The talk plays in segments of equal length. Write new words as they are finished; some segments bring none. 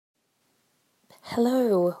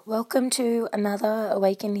Hello, welcome to another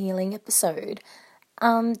Awaken Healing episode.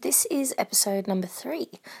 This is episode number 3.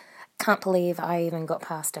 Can't believe I even got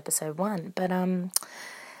past episode 1, but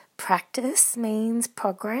practice means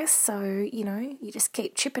progress, so, you just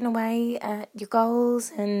keep chipping away at your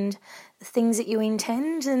goals and the things that you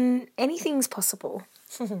intend, and anything's possible.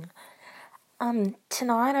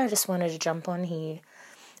 Tonight I just wanted to jump on here.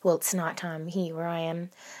 Well, it's nighttime here where I am,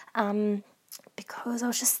 because I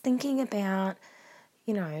was just thinking about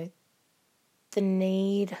the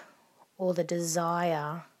need or the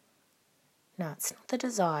desire. No, it's not the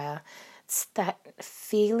desire. It's that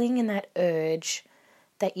feeling and that urge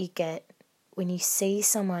that you get when you see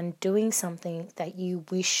someone doing something that you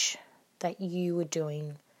wish that you were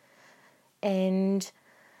doing. And,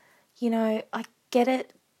 I get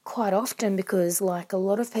it quite often because, like a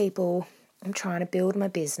lot of people, I'm trying to build my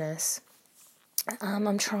business.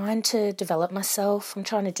 I'm trying to develop myself. I'm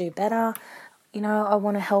trying to do better. I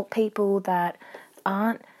want to help people that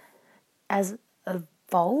aren't as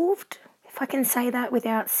evolved, if I can say that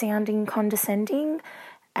without sounding condescending,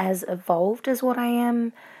 as evolved as what I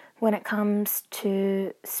am when it comes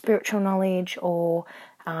to spiritual knowledge or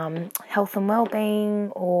health and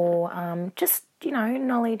well-being or just,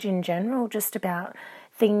 knowledge in general, just about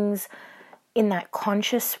things in that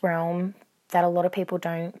conscious realm that a lot of people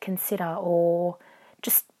don't consider or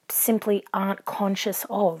just simply aren't conscious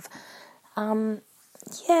of.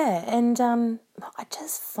 I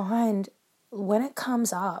just find when it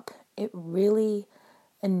comes up, it really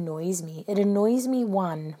annoys me. It annoys me,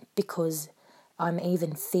 one, because I'm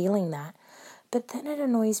even feeling that, but then it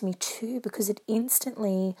annoys me too because it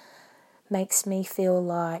instantly makes me feel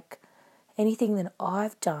like anything that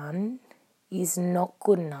I've done is not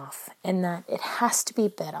good enough and that it has to be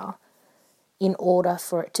better in order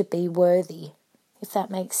for it to be worthy, if that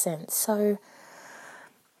makes sense. So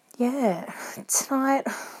tonight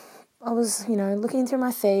I was, looking through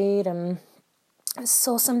my feed and I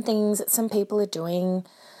saw some things that some people are doing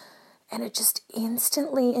and it just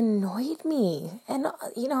instantly annoyed me. And,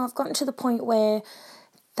 I've gotten to the point where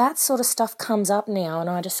that sort of stuff comes up now and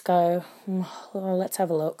I just go, well, let's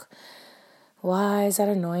have a look. Why is that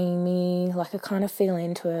annoying me? Like I kind of feel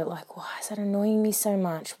into it, like why is that annoying me so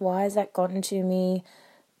much? Why has that gotten to me?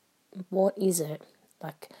 What is it?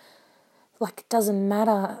 Like it doesn't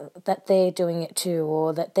matter that they're doing it too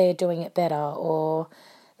or that they're doing it better or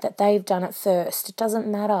that they've done it first. It doesn't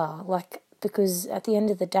matter, because at the end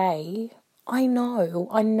of the day, I know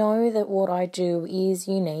that what I do is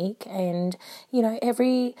unique and,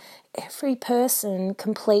 every person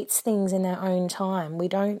completes things in their own time. We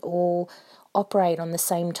don't all operate on the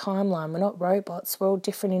same timeline. We're not robots. We're all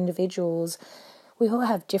different individuals. We all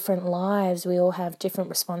have different lives. We all have different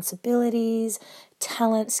responsibilities,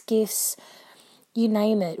 talents, gifts, you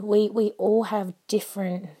name it. We all have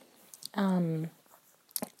different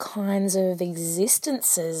kinds of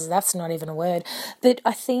existences. That's not even a word. But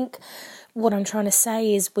I think what I'm trying to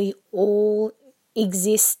say is we all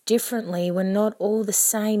exist differently. We're not all the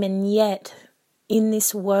same, and yet in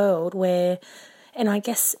this world where, and I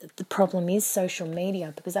guess the problem is social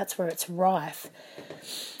media because that's where it's rife,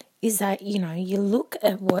 is that, you look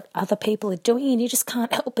at what other people are doing and you just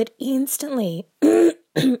can't help but instantly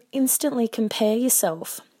compare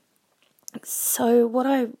yourself. So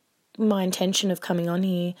my intention of coming on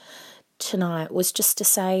here tonight was just to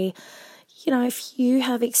say, if you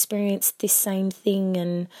have experienced this same thing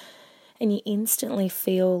and you instantly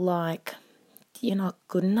feel like you're not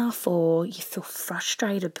good enough or you feel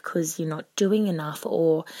frustrated because you're not doing enough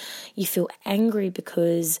or you feel angry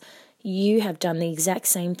because you have done the exact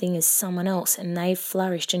same thing as someone else and they've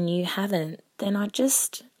flourished and you haven't, then I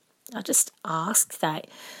just ask that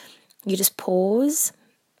you just pause,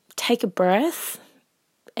 take a breath,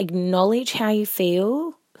 acknowledge how you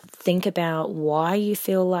feel, think about why you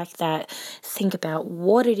feel like that, think about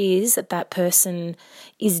what it is that person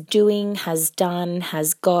is doing, has done,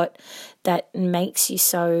 has got that makes you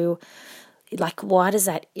so, why does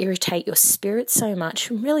that irritate your spirit so much?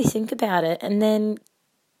 Really think about it and then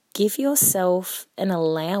give yourself an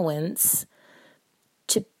allowance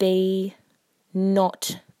to be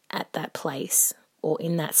not at that place or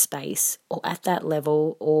in that space or at that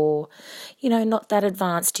level or, not that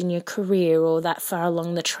advanced in your career or that far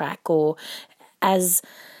along the track or as,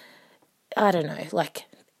 I don't know,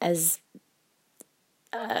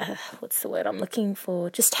 what's the word I'm looking for?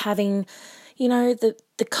 Just having, the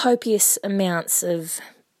copious amounts of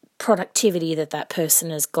productivity that person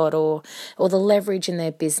has got or the leverage in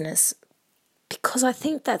their business, because I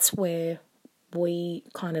think that's where we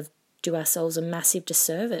kind of do ourselves a massive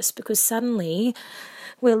disservice because suddenly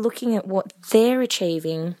we're looking at what they're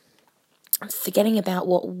achieving forgetting about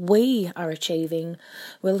what we are achieving.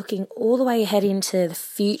 We're looking all the way ahead into the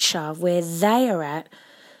future where they are at,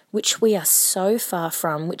 which we are so far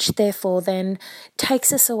from, which therefore then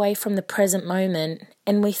takes us away from the present moment,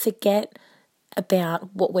 and we forget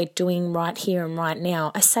about what we're doing right here and right now.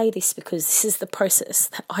 I say this because this is the process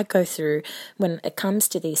that I go through when it comes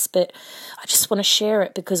to this, but I just want to share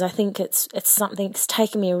it because I think it's something that's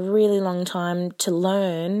taken me a really long time to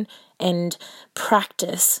learn and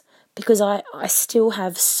practice, because I still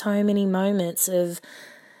have so many moments of,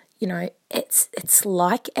 it's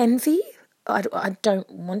like envy. I don't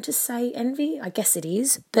want to say envy. I guess it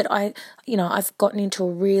is, but I've gotten into a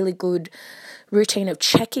really good routine of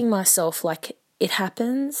checking myself. Like, it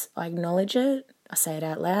happens, I acknowledge it, I say it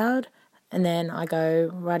out loud, and then I go,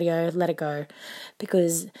 rightio, let it go,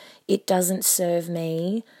 because it doesn't serve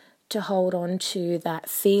me to hold on to that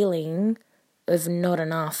feeling of not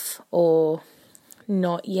enough, or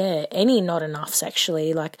any not enoughs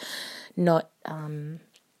actually, like not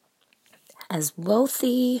as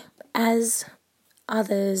wealthy as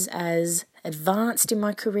others, as advanced in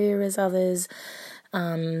my career as others,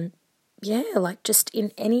 like just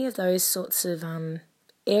in any of those sorts of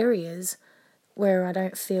areas where I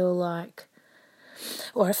don't feel like,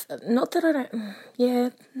 not that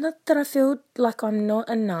I feel like I'm not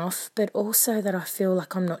enough, but also that I feel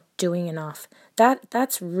like I'm not doing enough.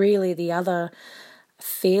 That's really the other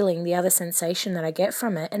feeling, the other sensation that I get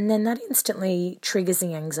from it, and then that instantly triggers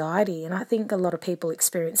the anxiety. And I think a lot of people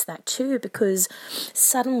experience that too, because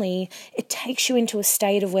suddenly it takes you into a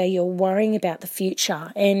state of where you're worrying about the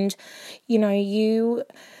future, and you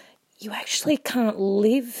actually can't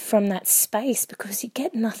live from that space because you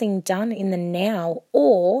get nothing done in the now.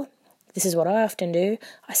 Or, this is what I often do,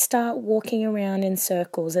 I start walking around in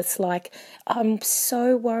circles. It's like I'm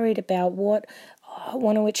so worried about what I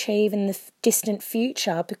want to achieve in the distant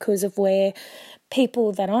future because of where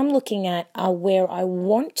people that I'm looking at are where I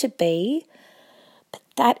want to be, but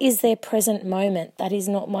that is their present moment. That is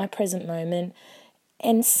not my present moment.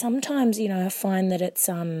 And sometimes, I find that it's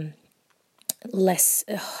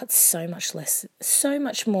it's so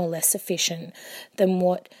much more less efficient than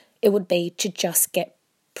what it would be to just get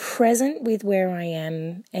present with where I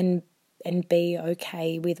am and be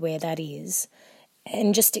okay with where that is,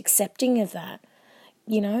 and just accepting of that.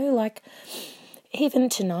 Like even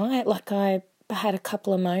tonight, like I had a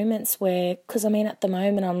couple of moments where, because at the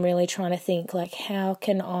moment I'm really trying to think, like, how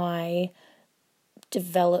can I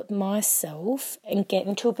develop myself and get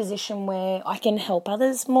into a position where I can help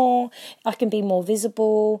others more, I can be more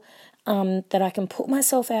visible, that I can put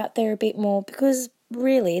myself out there a bit more, because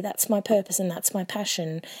really that's my purpose and that's my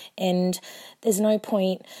passion. And there's no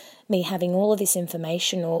point me having all of this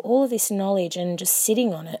information or all of this knowledge and just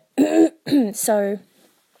sitting on it. So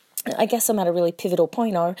I guess I'm at a really pivotal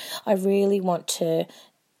point. I really want to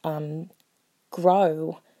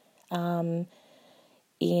grow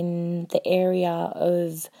in the area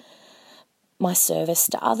of my service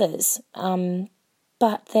to others.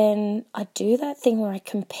 But then I do that thing where I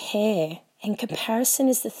compare, and comparison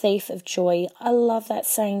is the thief of joy. I love that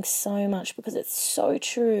saying so much because it's so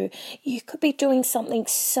true. You could be doing something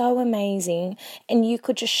so amazing and you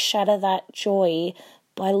could just shatter that joy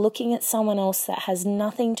by looking at someone else that has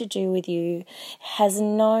nothing to do with you, has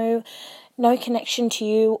no connection to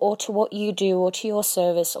you or to what you do or to your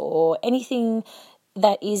service or anything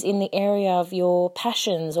that is in the area of your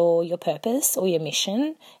passions or your purpose or your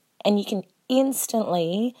mission, and you can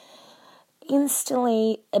instantly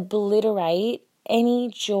obliterate any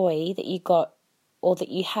joy that you got or that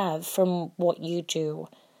you have from what you do.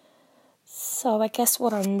 So I guess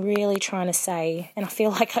what I'm really trying to say, and I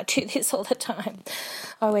feel like I do this all the time,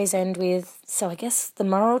 I always end with, so I guess the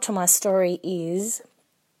moral to my story is,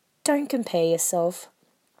 don't compare yourself.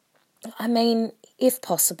 If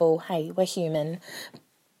possible, hey, we're human,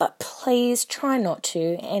 but please try not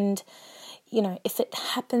to. And, if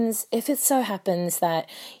it so happens that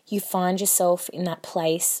you find yourself in that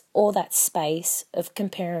place or that space of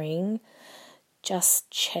comparing,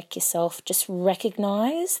 just check yourself. Just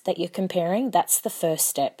recognize that you're comparing. That's the first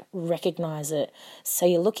step. Recognize it. So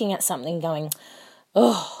you're looking at something going,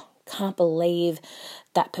 oh, can't believe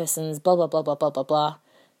that person's blah, blah, blah, blah, blah, blah, blah.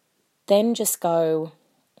 Then just go,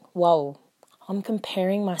 whoa, I'm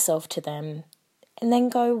comparing myself to them. And then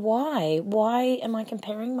go, why? Why am I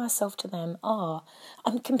comparing myself to them? Oh,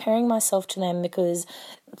 I'm comparing myself to them because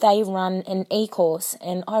they run an e-course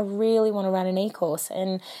and I really want to run an e-course,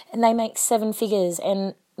 and they make 7 figures,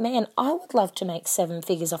 and man, I would love to make 7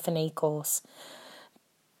 figures off an e-course.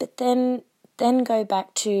 But then go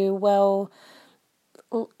back to, well,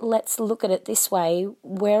 let's look at it this way.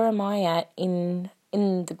 Where am I at in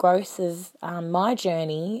in the growth of my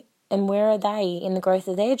journey, and where are they in the growth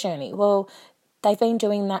of their journey? Well, they've been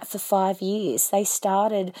doing that for 5 years. They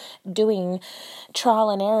started doing trial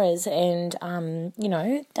and errors, and,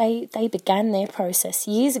 they began their process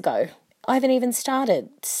years ago. I haven't even started,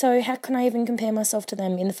 so how can I even compare myself to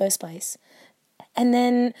them in the first place? And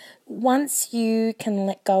then once you can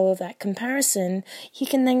let go of that comparison, you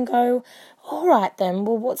can then go, all right then,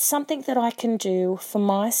 well, what's something that I can do for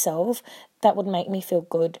myself that would make me feel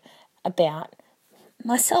good about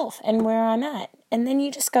myself and where I'm at? And then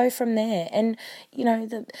you just go from there. And,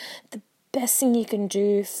 the best thing you can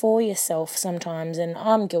do for yourself sometimes, and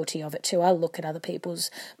I'm guilty of it too, I look at other people's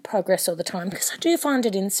progress all the time because I do find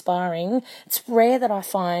it inspiring. It's rare that I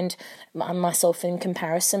find myself in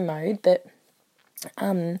comparison mode, but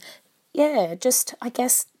just, I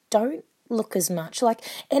guess, don't look as much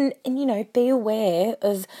and be aware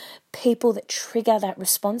of people that trigger that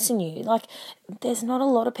response in you. Like, there's not a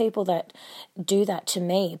lot of people that do that to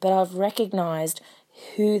me, but I've recognized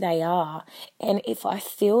who they are, and if I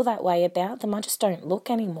feel that way about them, I just don't look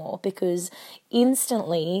anymore, because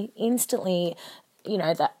instantly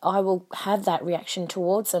that I will have that reaction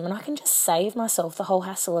towards them, and I can just save myself the whole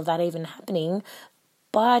hassle of that even happening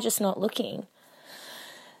by just not looking.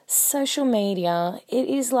 Social media, it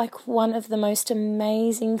is like one of the most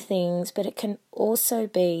amazing things, but it can also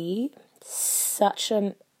be such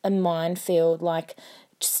a minefield, like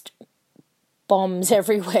just bombs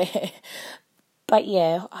everywhere. But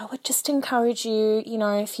yeah, I would just encourage you,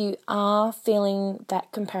 if you are feeling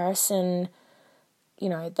that comparison,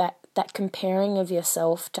 that comparing of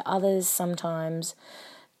yourself to others sometimes,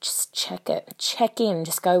 just check in,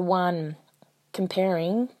 just go, 1,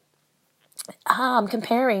 comparing. I'm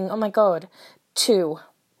comparing, oh my God. 2,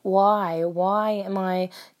 why am I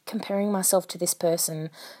comparing myself to this person?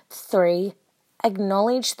 3,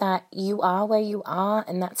 acknowledge that you are where you are,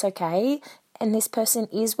 and that's okay. And this person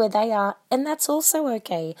is where they are, and that's also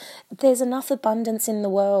okay. There's enough abundance in the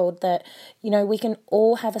world that, we can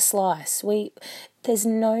all have a slice. There's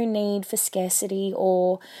no need for scarcity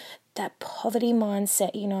or that poverty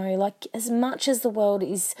mindset, like, as much as the world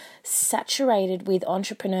is saturated with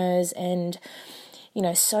entrepreneurs and,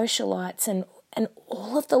 socialites and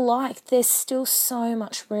all of the like, there's still so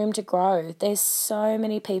much room to grow. There's so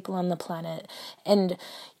many people on the planet, and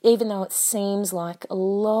even though it seems like a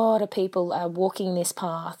lot of people are walking this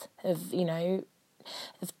path of,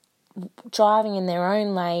 of driving in their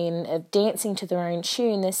own lane, of dancing to their own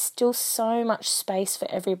tune, there's still so much space for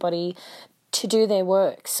everybody to do their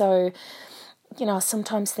work. So, I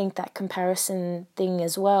sometimes think that comparison thing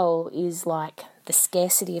as well is like the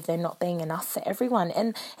scarcity of there not being enough for everyone.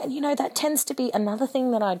 And that tends to be another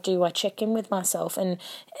thing that I do. I check in with myself, and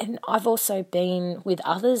I've also been with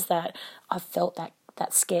others that I've felt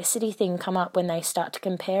that scarcity thing come up when they start to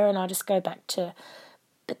compare, and I just go back to,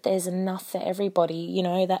 but there's enough for everybody.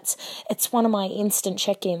 It's one of my instant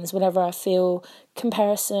check-ins whenever I feel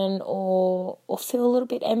comparison or feel a little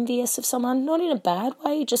bit envious of someone, not in a bad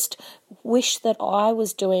way, just wish that I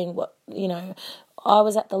was doing what, I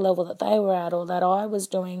was at the level that they were at, or that I was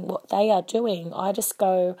doing what they are doing. I just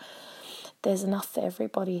go, there's enough for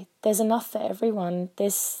everybody. There's enough for everyone.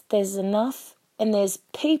 There's enough, and there's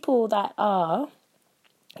people that are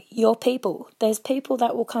your people. There's people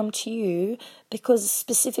that will come to you because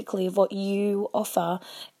specifically of what you offer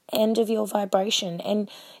and of your vibration. And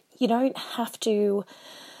you don't have to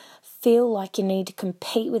feel like you need to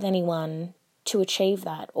compete with anyone to achieve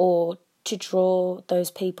that or to draw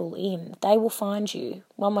those people in. They will find you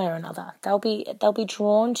one way or another. They'll be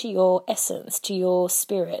drawn to your essence, to your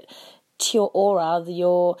spirit, to your aura,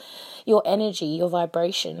 your energy, your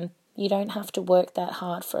vibration. You don't have to work that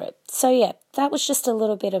hard for it. So yeah, that was just a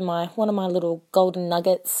little bit of one of my little golden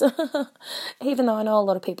nuggets. Even though I know a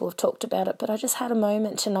lot of people have talked about it, but I just had a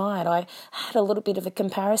moment tonight. I had a little bit of a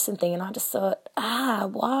comparison thing, and I just thought,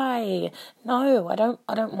 why? No, I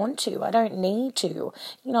don't want to. I don't need to.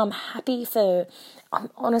 I'm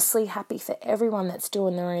honestly happy for everyone that's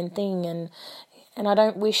doing their own thing, and I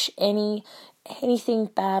don't wish anything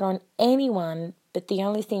bad on anyone. But the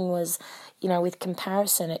only thing was, with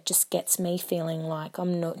comparison, it just gets me feeling like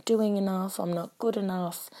I'm not doing enough, I'm not good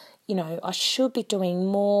enough, I should be doing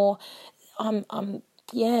more. I'm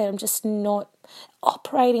just not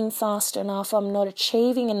operating fast enough, I'm not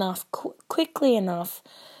achieving enough quickly enough,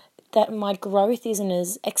 that my growth isn't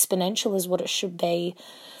as exponential as what it should be.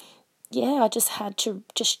 Yeah, I just had to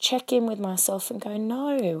just check in with myself and go,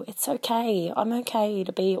 no, it's okay. I'm okay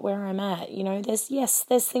to be at where I'm at.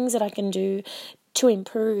 There's things that I can do to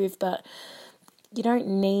improve, but you don't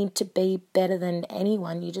need to be better than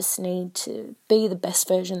anyone. You just need to be the best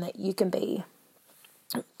version that you can be.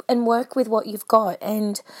 and work with what you've got.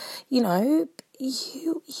 And, you know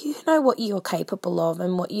what you're capable of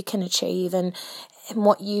and what you can achieve, and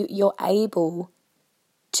what you're able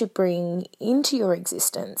to bring into your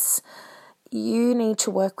existence. You need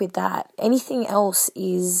to work with that. Anything else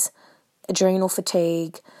is adrenal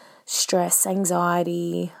fatigue, stress,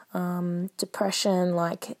 anxiety, depression,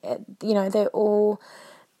 they're all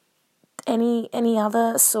any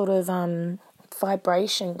other sort of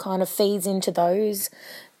vibration kind of feeds into those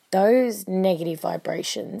negative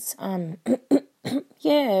vibrations.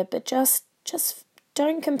 But just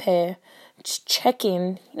don't compare. Just check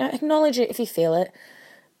in, acknowledge it if you feel it,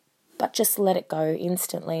 but just let it go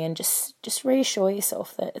instantly, and just reassure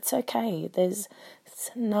yourself that it's okay. There's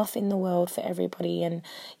enough in the world for everybody, and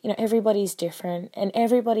everybody's different, and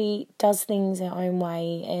everybody does things their own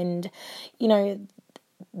way. And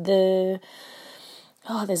there's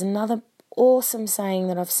another awesome saying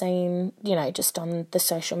that I've seen, just on the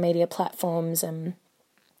social media platforms, and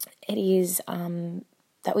it is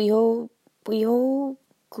that we all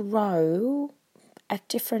grow at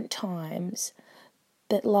different times,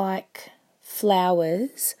 but like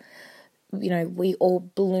flowers, we all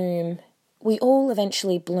bloom. We all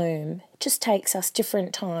eventually bloom. It just takes us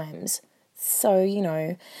different times. So,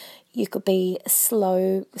 you could be a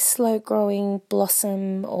slow growing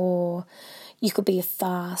blossom, or you could be a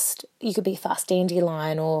fast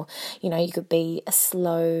dandelion, or, you could be a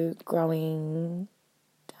slow growing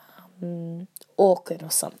orchid or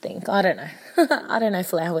something. I don't know. I don't know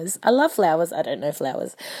flowers. I love flowers. I don't know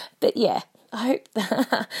flowers. But yeah, I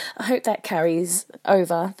hope that carries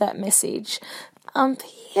over, that message.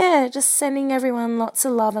 Just sending everyone lots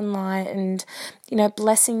of love and light, and,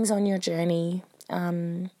 blessings on your journey.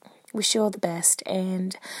 Wish you all the best,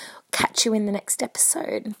 and catch you in the next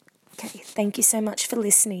episode. Okay, thank you so much for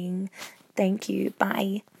listening. Thank you.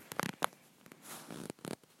 Bye.